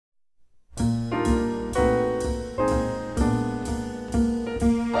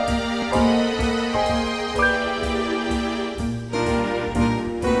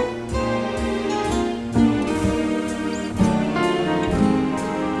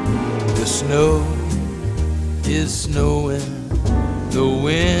The snow is snowing, the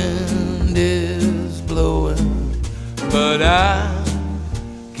wind is blowing, but I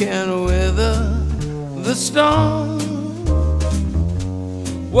can weather the storm.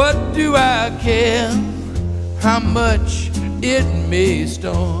 What do I care how much it may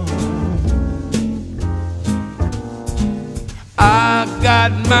storm? I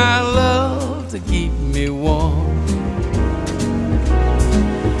got my love to keep me warm.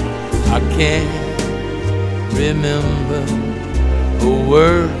 I can't remember a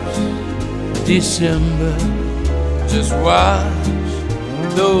worse December. Just watch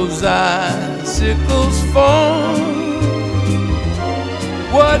those icicles form.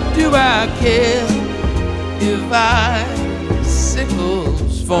 What do I care if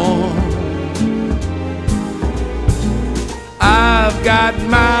icicles form? I've got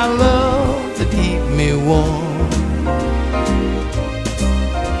my love to keep me warm.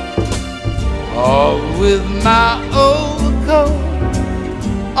 Off with my overcoat,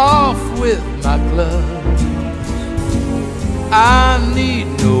 off with my gloves. I need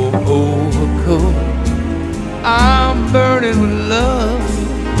no overcoat, I'm burning with love.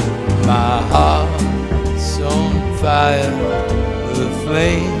 My heart's on fire, the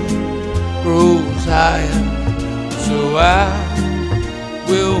flame grows higher, so I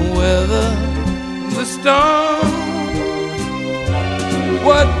will weather the storm.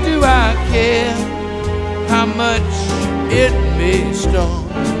 What do I care how much it may storm?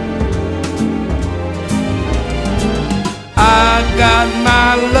 I got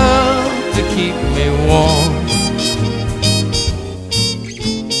my love to keep me warm.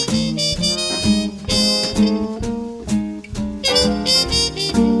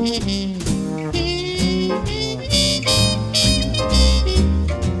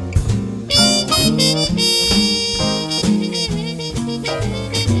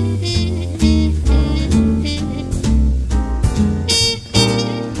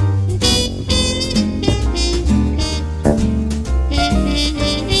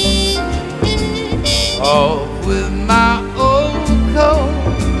 Off with my overcoat,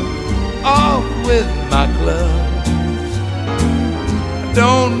 off with my gloves. I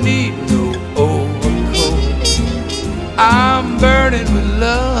don't need no overcoat, I'm burning with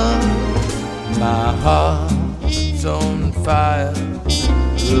love. My heart's on fire,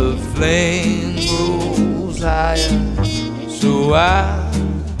 the flame grows higher, so I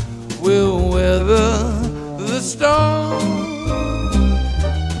will weather the storm.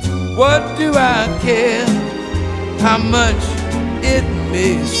 What do I care how much it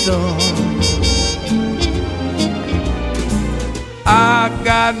may storm? I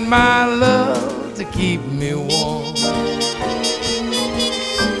got my love to keep me warm.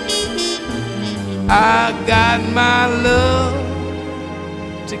 I got my love